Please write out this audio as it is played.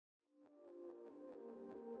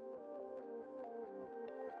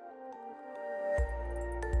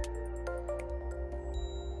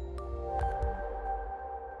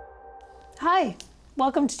Hi,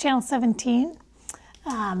 welcome to Channel 17.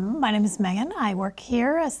 My name is Megan. I work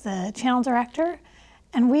here as the channel director,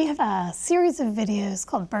 and we have a series of videos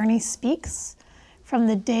called Bernie Speaks from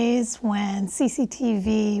the days when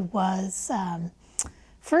CCTV was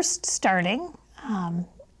first starting. In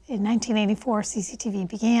 1984, CCTV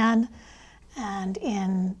began, and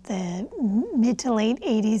in the mid to late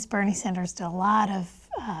 80s, Bernie Sanders did a lot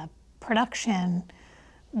of production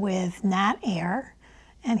with Nat Air.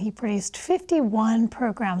 And he produced 51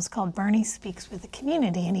 programs called Bernie Speaks with the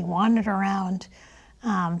community, and he wandered around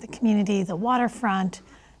the community, the waterfront,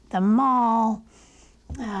 the mall,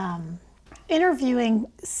 interviewing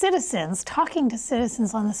citizens, talking to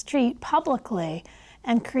citizens on the street publicly,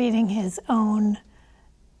 and creating his own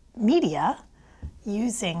media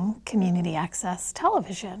using community access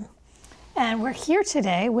television. And we're here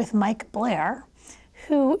today with Mike Blair,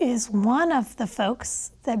 who is one of the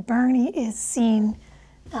folks that Bernie is seen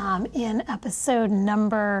in episode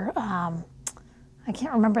number, I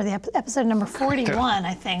can't remember the episode number 41,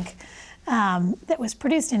 I think, that was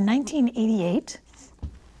produced in 1988,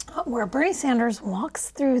 where Bernie Sanders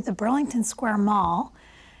walks through the Burlington Square Mall,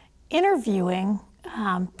 interviewing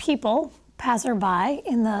people, passerby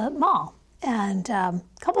in the mall. And a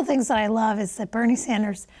couple of things that I love is that Bernie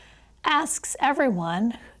Sanders asks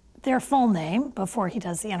everyone their full name before he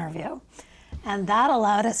does the interview. And that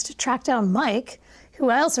allowed us to track down Mike, who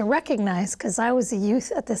I also recognize because I was a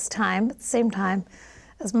youth at this time, at the same time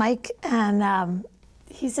as Mike, and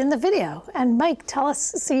he's in the video. And Mike, tell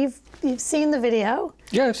us, so you've seen the video?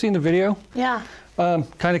 Yeah, I've seen the video. Yeah.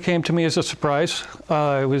 Kind of came to me as a surprise.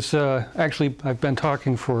 I was actually, I've been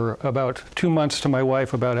talking for about 2 months to my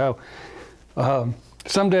wife about how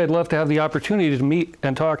someday I'd love to have the opportunity to meet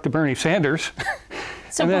and talk to Bernie Sanders.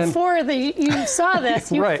 So before you saw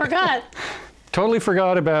this, you right. forgot. Totally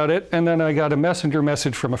forgot about it, and then I got a messenger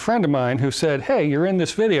message from a friend of mine who said, hey, you're in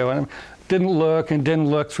this video, and I didn't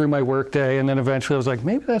look through my work day, and then eventually I was like,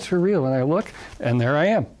 maybe that's for real, and I look, and there I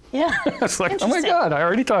am. Yeah. It's like, oh my God, I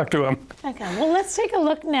already talked to him. Okay, well, let's take a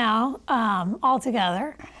look now, all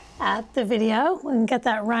together, at the video. We can get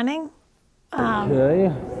that running.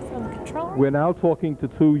 Okay. From the controller. We're now talking to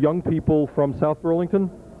two young people from South Burlington.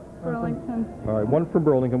 Burlington. All right, one from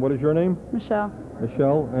Burlington. What is your name? Michelle.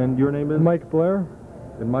 Michelle, and your name is? Mike Blair.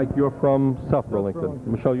 And Mike, you're from South Burlington.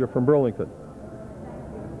 Michelle, you're from Burlington.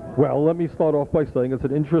 Well, let me start off by saying it's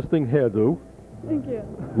an interesting hairdo. Thank you.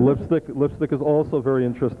 Lipstick is also very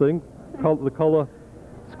interesting. The color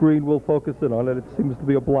screen will focus in on it. It seems to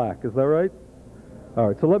be a black. Is that right? All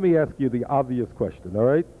right, so let me ask you the obvious question, all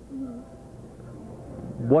right?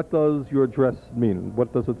 What does your dress mean?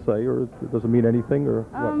 What does it say, or does it mean anything, or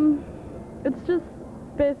what? It's just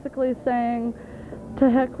basically saying, to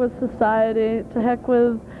heck with society, to heck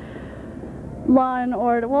with law and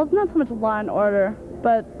order. Well, it's not so much law and order,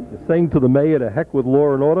 but... You're saying to the mayor, to heck with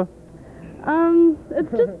law and order?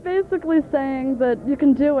 It's just basically saying that you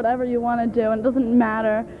can do whatever you want to do, and it doesn't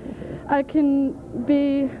matter. I can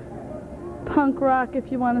be punk rock,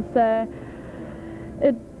 if you want to say.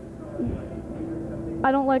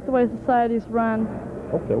 I don't like the way society's run.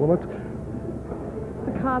 Okay, well, let's...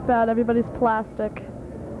 It's a cop-out, everybody's plastic.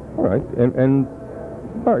 All right, and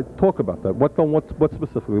all right, talk about that. What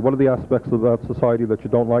specifically? What are the aspects of that society that you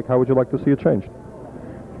don't like? How would you like to see it changed?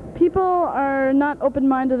 People are not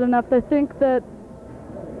open-minded enough. They think that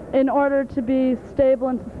in order to be stable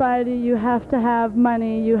in society, you have to have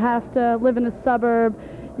money, you have to live in a suburb,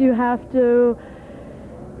 you have to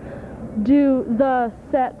do the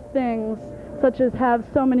set things, such as have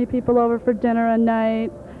so many people over for dinner a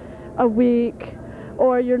night, a week,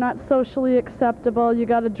 or you're not socially acceptable. You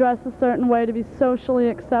got to dress a certain way to be socially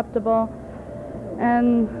acceptable.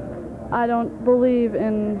 And I don't believe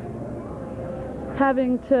in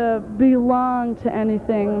having to belong to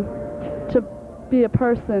anything to be a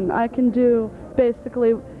person. I can do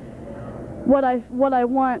basically what I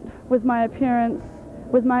want with my appearance,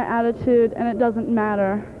 with my attitude, and it doesn't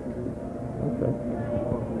matter.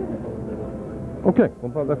 Okay,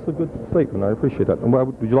 well, that's a good statement. I appreciate that. And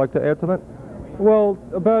would you like to add to that? Well,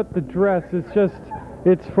 about the dress, it's just,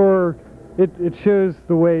 it shows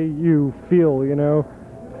the way you feel, you know?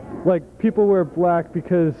 Like, people wear black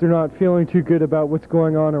because they're not feeling too good about what's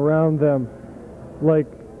going on around them. Like,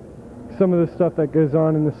 some of the stuff that goes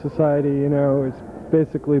on in the society, you know, is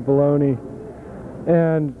basically baloney.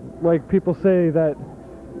 And, like, people say that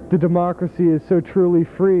the democracy is so truly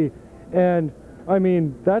free, and, I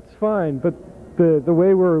mean, that's fine, but the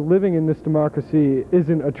way we're living in this democracy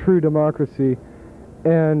isn't a true democracy.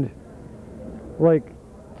 And like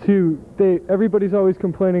everybody's always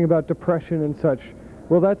complaining about depression and such.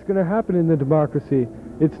 Well, that's going to happen in the democracy.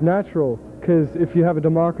 It's natural, because because if you have a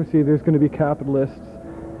democracy, there's going to be capitalists,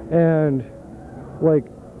 and like,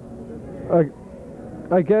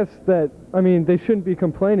 I guess that, I mean, they shouldn't be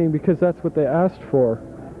complaining because that's what they asked for,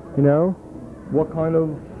 you know? What kind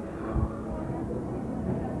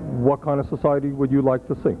of society would you like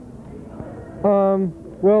to see?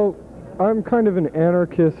 Well, I'm kind of an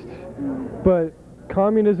anarchist, but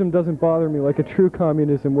communism doesn't bother me like a true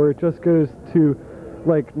communism where it just goes to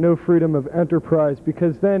like no freedom of enterprise,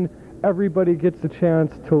 because then everybody gets a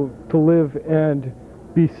chance to live and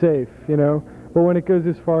be safe, you know? But when it goes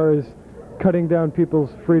as far as cutting down people's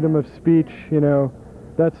freedom of speech, you know,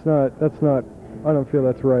 that's not, I don't feel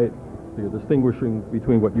that's right. So you're distinguishing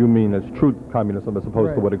between what you mean as true communism as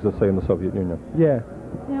opposed to what exists, say, in the Soviet Union. Yeah.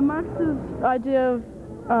 Yeah, Marx's idea of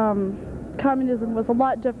communism was a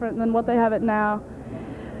lot different than what they have it now.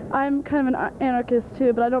 I'm kind of an anarchist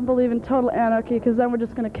too, but I don't believe in total anarchy because then we're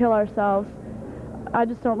just going to kill ourselves. I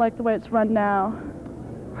just don't like the way it's run now.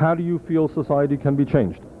 How do you feel society can be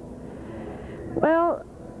changed? Well,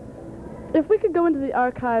 if we could go into the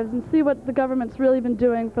archives and see what the government's really been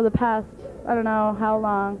doing for the past, I don't know how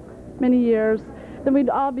long, many years, then we'd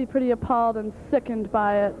all be pretty appalled and sickened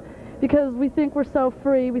by it. Because we think we're so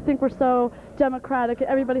free, we think we're so democratic,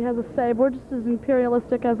 everybody has a say. We're just as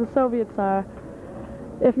imperialistic as the Soviets are,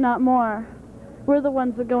 if not more. We're the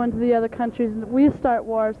ones that go into the other countries and we start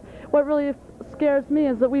wars. What really scares me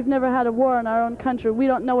is that we've never had a war in our own country. We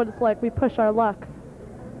don't know what it's like. We push our luck.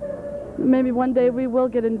 Maybe one day we will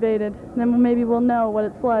get invaded, and then maybe we'll know what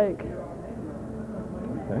it's like.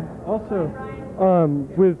 Okay. Also,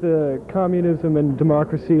 with communism and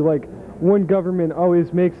democracy, like, one government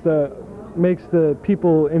always makes the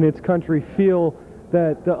people in its country feel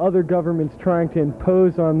that the other government's trying to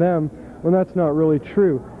impose on them, when that's not really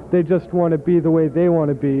true. They just want to be the way they want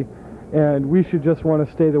to be, and we should just want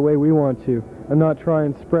to stay the way we want to, and not try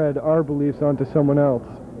and spread our beliefs onto someone else.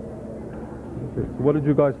 Okay. So what did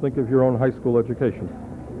you guys think of your own high school education?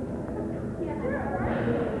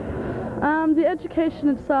 The education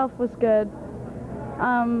itself was good.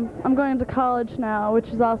 I'm going to college now, which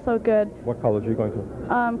is also good. What college are you going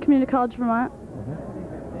to? Community College, Vermont.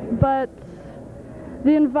 But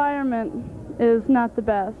the environment is not the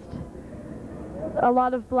best. A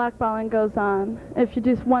lot of blackballing goes on. If you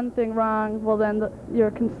do one thing wrong, well then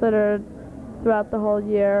you're considered throughout the whole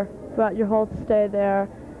year, throughout your whole stay there,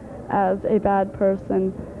 as a bad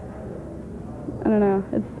person. I don't know,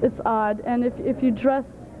 it's odd. And if you dress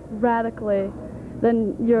radically,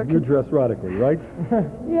 then you're... You dress radically, right?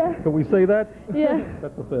 Yeah. Can we say that? Yeah.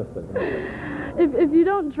 That's a fair statement. If you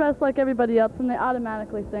don't dress like everybody else, then they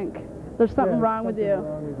automatically think there's something wrong with you.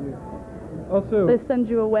 Also, They send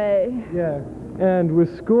you away. yeah, and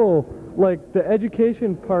with school, like, the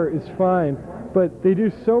education part is fine, but they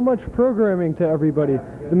do so much programming to everybody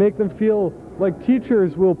to make them feel like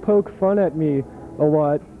teachers will poke fun at me a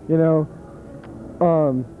lot, you know.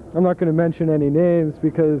 I'm not going to mention any names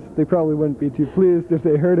because they probably wouldn't be too pleased if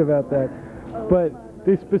they heard about that. But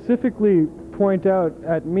they specifically point out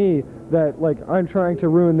at me that, like, I'm trying to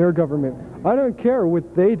ruin their government. I don't care what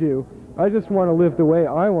they do. I just want to live the way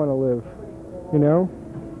I want to live, you know?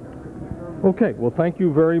 Okay, well, thank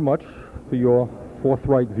you very much for your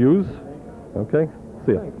forthright views. Okay,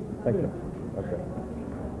 see ya. Thank you. Okay.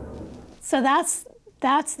 So that's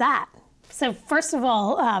that. So first of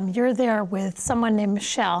all, you're there with someone named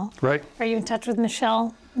Michelle. Right. Are you in touch with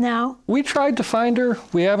Michelle now? We tried to find her.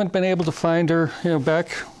 We haven't been able to find her. You know,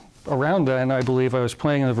 back around then, I believe, I was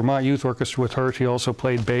playing in the Vermont Youth Orchestra with her. She also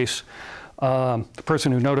played bass. The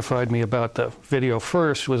person who notified me about the video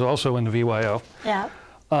first was also in the VYO. Yeah.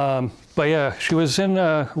 But yeah, she was in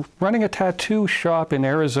running a tattoo shop in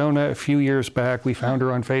Arizona a few years back. We found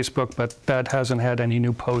her on Facebook, but that hasn't had any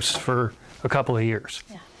new posts for a couple of years.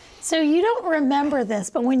 Yeah. So you don't remember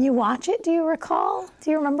this, but when you watch it, do you recall?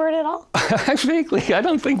 Do you remember it at all? Vaguely. I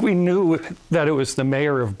don't think we knew that it was the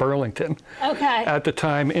mayor of Burlington Okay. at the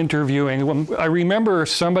time interviewing. I remember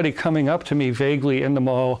somebody coming up to me vaguely in the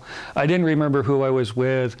mall. I didn't remember who I was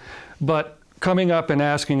with, but coming up and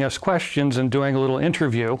asking us questions and doing a little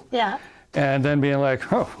interview. Yeah. And then being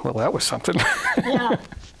like, oh, well, that was something. Yeah.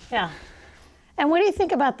 Yeah. And what do you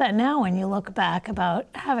think about that now when you look back about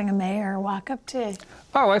having a mayor walk up to?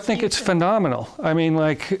 Oh, I think it's phenomenal. I mean,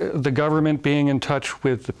 like, the government being in touch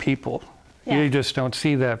with the people. Yeah. You just don't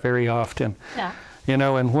see that very often. Yeah. You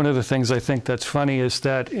know, and one of the things I think that's funny is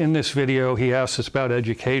that in this video, he asks us about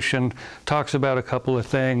education, talks about a couple of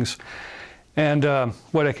things. And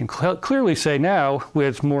what I can clearly say now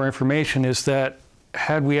with more information is that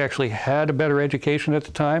had we actually had a better education at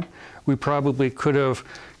the time, we probably could have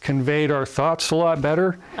conveyed our thoughts a lot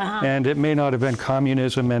better. And it may not have been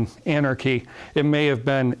communism and anarchy. It may have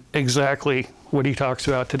been exactly what he talks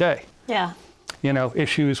about today. Yeah. You know,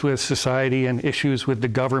 issues with society and issues with the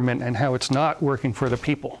government and how it's not working for the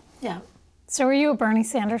people. Yeah. So are you a Bernie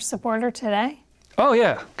Sanders supporter today? Oh,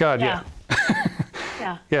 yeah. God, yeah.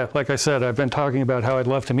 Yeah. Yeah, like I said, I've been talking about how I'd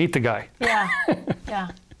love to meet the guy. Yeah. Yeah.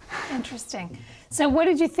 Interesting. So what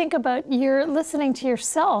did you think about your listening to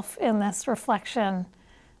yourself in this reflection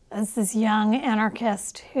as this young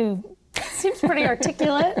anarchist who seems pretty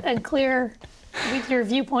articulate and clear with your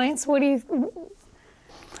viewpoints? What do you...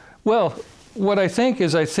 Well, what I think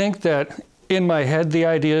is, I think that in my head the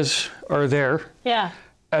ideas are there. Yeah.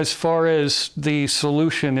 As far as the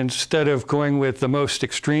solution, instead of going with the most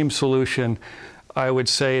extreme solution, I would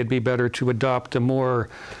say it'd be better to adopt a more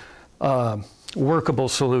workable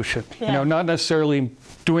solution. Yeah. You know, not necessarily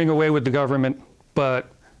doing away with the government, but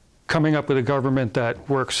coming up with a government that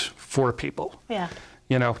works for people. Yeah.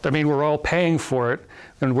 You know, I mean, we're all paying for it,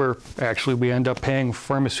 and we end up paying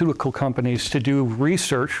pharmaceutical companies to do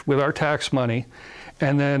research with our tax money,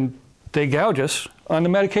 and then they gouge us on the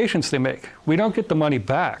medications they make. We don't get the money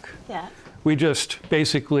back. Yeah. We just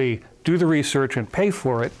basically do the research and pay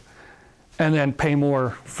for it, and then pay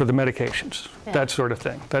more for the medications. Yeah. That sort of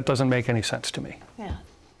thing. That doesn't make any sense to me. Yeah.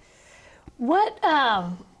 What,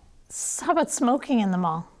 how about smoking in the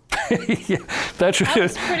mall? Yeah, that's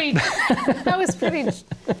pretty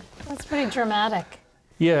dramatic.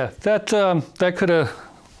 Yeah, that could have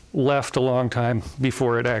left a long time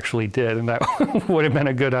before it actually did, and that would have been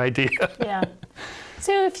a good idea. Yeah.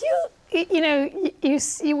 So if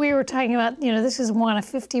we were talking about, this is one of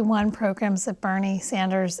 51 programs that Bernie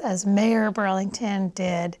Sanders as mayor of Burlington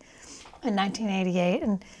did in 1988,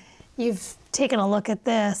 and you've taken a look at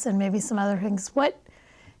this and maybe some other things.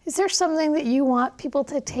 Is there something that you want people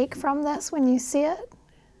to take from this when you see it?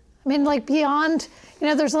 I mean, like beyond,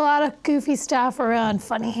 there's a lot of goofy stuff around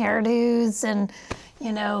funny hairdos and,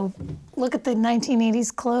 look at the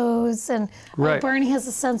 1980s clothes and right. Bernie has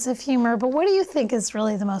a sense of humor. But what do you think is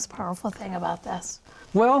really the most powerful thing about this?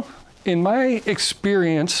 Well, in my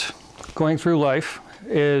experience going through life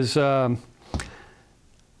is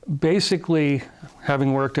basically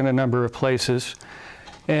having worked in a number of places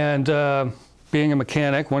and being a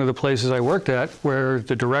mechanic, one of the places I worked at where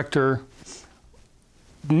the director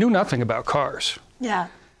knew nothing about cars. Yeah.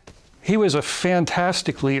 He was a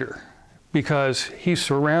fantastic leader because he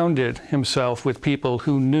surrounded himself with people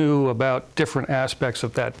who knew about different aspects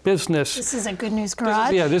of that business. This is a Good News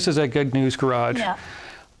Garage? This is a Good News Garage.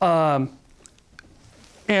 Yeah.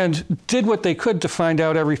 And did what they could to find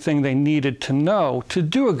out everything they needed to know to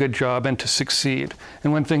do a good job and to succeed.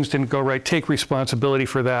 And when things didn't go right, take responsibility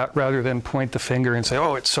for that rather than point the finger and say,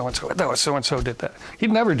 oh, it's so-and-so. No, so-and-so did that.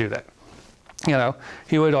 He'd never do that.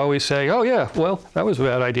 He would always say, oh, yeah, well, that was a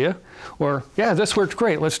bad idea. Or, yeah, this worked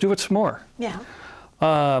great. Let's do it some more. Yeah.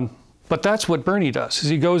 But that's what Bernie does, is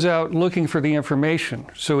he goes out looking for the information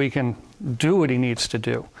so he can do what he needs to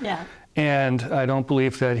do. Yeah. And I don't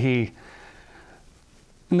believe that he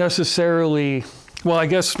necessarily, well, I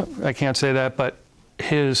guess I can't say that, but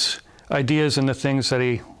his ideas and the things that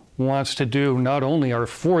he wants to do not only are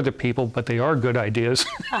for the people, but they are good ideas.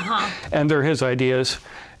 And they're his ideas.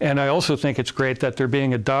 And I also think it's great that they're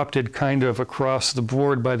being adopted kind of across the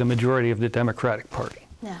board by the majority of the Democratic Party.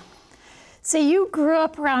 Yeah. So you grew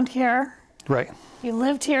up around here. Right. You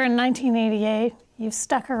lived here in 1988. You've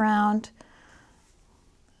stuck around.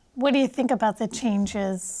 What do you think about the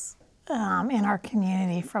changes in our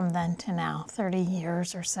community from then to now, 30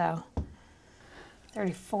 years or so?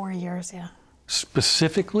 34 years, yeah.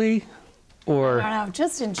 Specifically, or I don't know,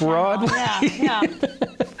 just in general. broadly? Yeah,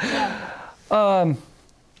 yeah.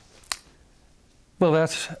 Well,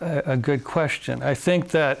 that's a good question. I think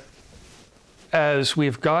that as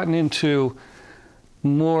we've gotten into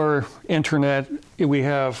more internet, we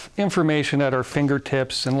have information at our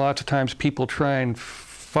fingertips, and lots of times people try and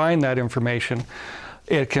find that information.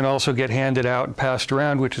 It can also get handed out and passed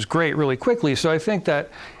around, which is great really quickly. So I think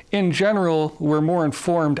that in general, we're more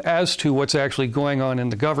informed as to what's actually going on in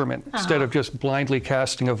the government instead of just blindly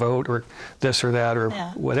casting a vote or this or that or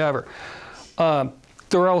whatever.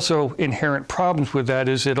 There are also inherent problems with that,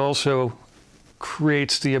 is it also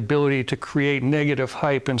creates the ability to create negative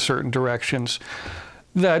hype in certain directions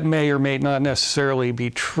that may or may not necessarily be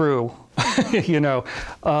true.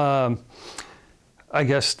 I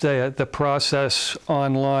guess the process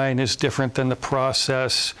online is different than the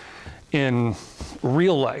process in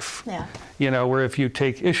real life. Yeah. Where if you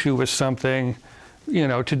take issue with something,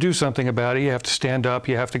 to do something about it, you have to stand up,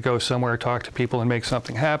 you have to go somewhere, talk to people and make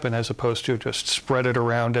something happen, as opposed to just spread it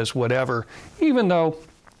around as whatever, even though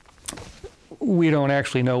we don't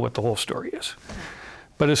actually know what the whole story is.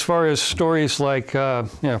 But as far as stories like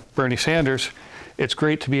Bernie Sanders, it's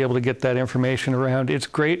great to be able to get that information around. It's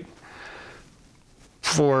great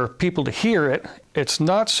for people to hear it. It's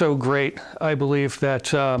not so great, I believe,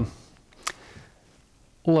 that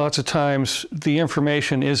lots of times the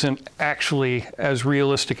information isn't actually as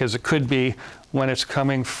realistic as it could be when it's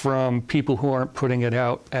coming from people who aren't putting it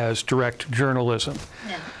out as direct journalism.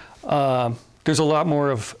 Yeah. There's a lot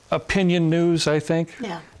more of opinion news, I think,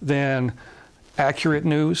 than accurate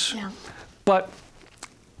news. Yeah. But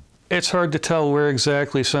it's hard to tell where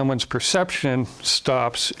exactly someone's perception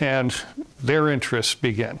stops and their interests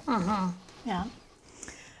begin. Yeah.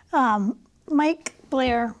 Mike,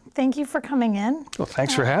 Blair, thank you for coming in. Well,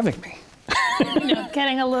 thanks for having me.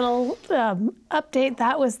 Getting a little update.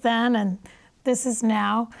 That was then, and this is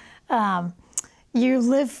now.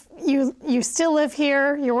 You still live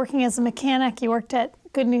here. You're working as a mechanic. You worked at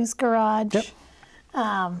Good News Garage. Yep.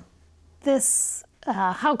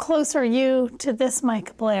 How close are you to this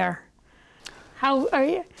Mike Blair? How are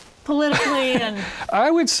you politically and?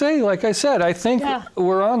 I would say, like I said, I think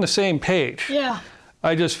we're on the same page. Yeah.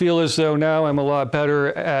 I just feel as though now I'm a lot better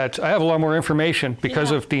at, I have a lot more information because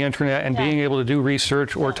of the internet and being able to do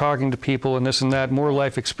research or talking to people and this and that, more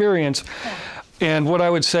life experience. And what I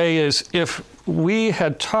would say is if we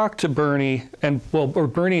had talked to Bernie or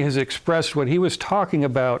Bernie has expressed what he was talking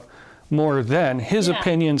about more then, his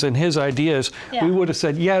opinions and his ideas, we would have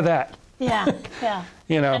said, that. Yeah.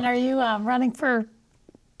 And are you running for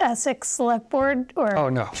Essex Select Board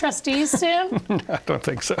or trustees soon? I don't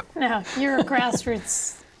think so. No, you're a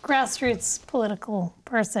grassroots political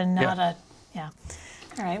person, not a, All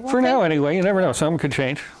right. Well, for now, anyway, you never know. Something could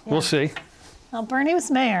change. We'll see. Well, Bernie was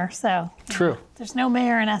mayor, so. True. There's no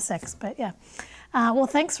mayor in Essex, but well,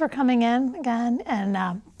 thanks for coming in again,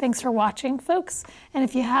 and thanks for watching, folks. And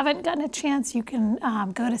if you haven't gotten a chance, you can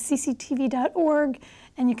go to cctv.org,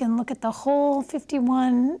 and you can look at the whole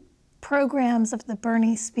 51 programs of the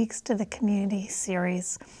Bernie Speaks to the Community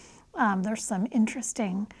series. There's some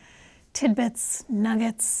interesting tidbits,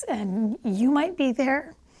 nuggets, and you might be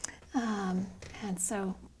there. And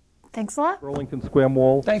so, thanks a lot. Burlington Square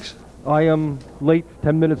Mall. Thanks. I am late,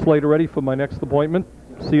 10 minutes late already for my next appointment.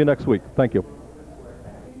 See you next week. Thank you.